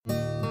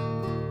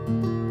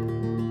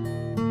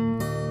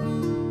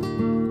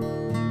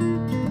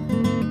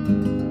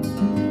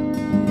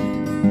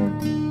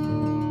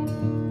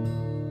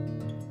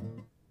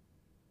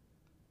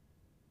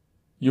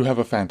You have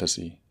a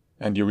fantasy,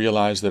 and you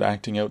realize that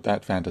acting out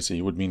that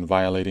fantasy would mean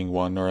violating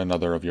one or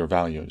another of your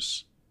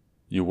values.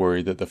 You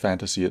worry that the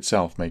fantasy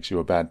itself makes you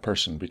a bad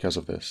person because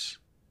of this.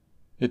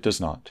 It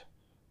does not.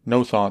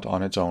 No thought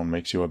on its own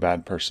makes you a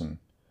bad person.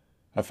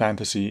 A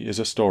fantasy is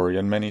a story,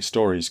 and many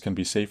stories can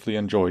be safely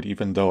enjoyed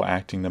even though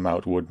acting them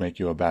out would make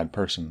you a bad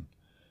person.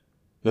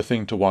 The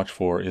thing to watch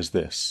for is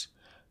this,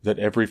 that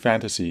every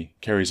fantasy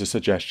carries a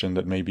suggestion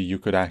that maybe you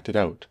could act it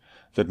out,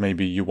 that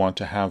maybe you want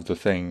to have the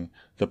thing,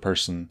 the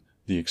person,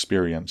 the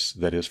experience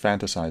that is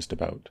fantasized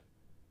about.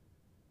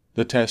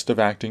 The test of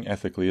acting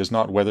ethically is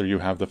not whether you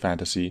have the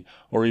fantasy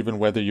or even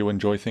whether you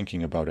enjoy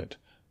thinking about it,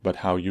 but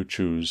how you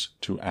choose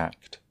to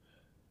act.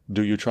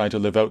 Do you try to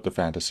live out the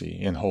fantasy,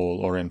 in whole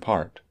or in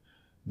part?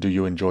 Do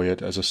you enjoy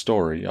it as a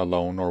story,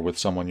 alone or with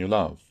someone you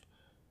love?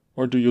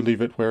 Or do you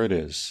leave it where it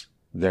is,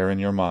 there in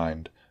your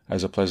mind,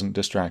 as a pleasant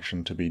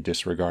distraction to be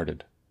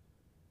disregarded?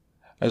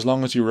 As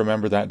long as you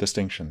remember that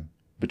distinction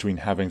between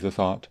having the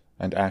thought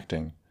and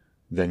acting,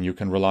 then you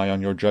can rely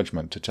on your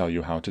judgment to tell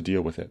you how to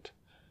deal with it.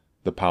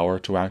 The power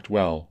to act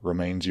well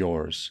remains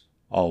yours,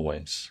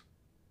 always.